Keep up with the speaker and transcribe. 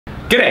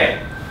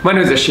G'day, my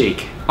name is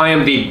Ashik. I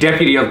am the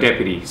Deputy of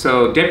Deputy.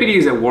 So Deputy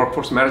is a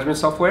workforce management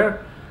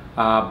software.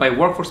 By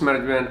workforce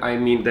management, I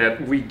mean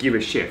that we give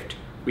a shift.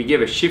 We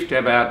give a shift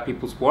about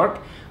people's work.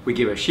 We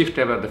give a shift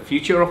about the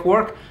future of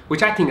work,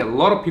 which I think a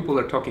lot of people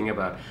are talking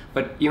about.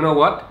 But you know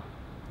what?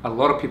 A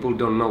lot of people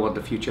don't know what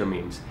the future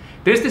means.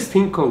 There's this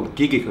thing called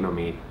gig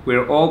economy.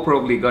 We're all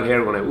probably got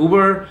here on an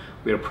Uber.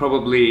 We're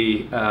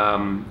probably,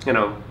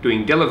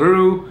 doing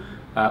Deliveroo,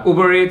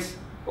 Uber Eats,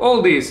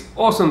 all these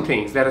awesome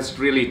things that has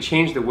really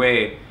changed the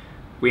way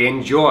we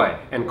enjoy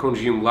and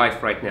consume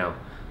life right now.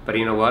 But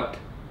you know what?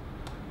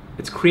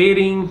 It's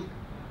creating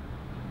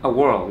a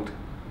world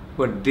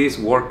where these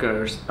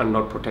workers are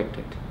not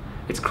protected.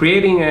 It's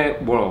creating a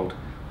world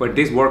where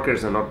these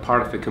workers are not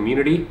part of a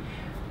community.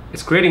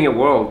 It's creating a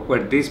world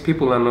where these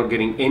people are not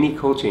getting any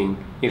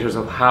coaching in terms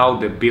of how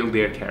they build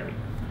their career.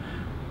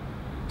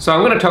 So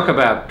I'm going to talk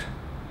about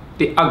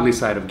the ugly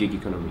side of gig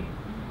economy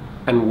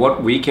and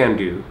what we can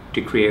do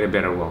to create a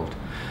better world.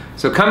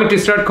 So coming to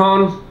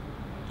StartCon,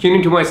 tune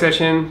into my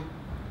session,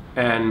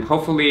 and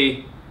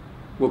hopefully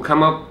we'll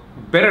come up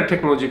better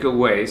technological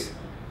ways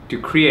to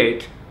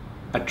create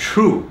a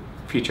true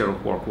future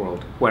of work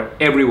world where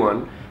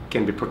everyone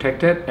can be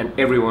protected and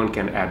everyone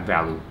can add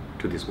value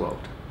to this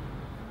world.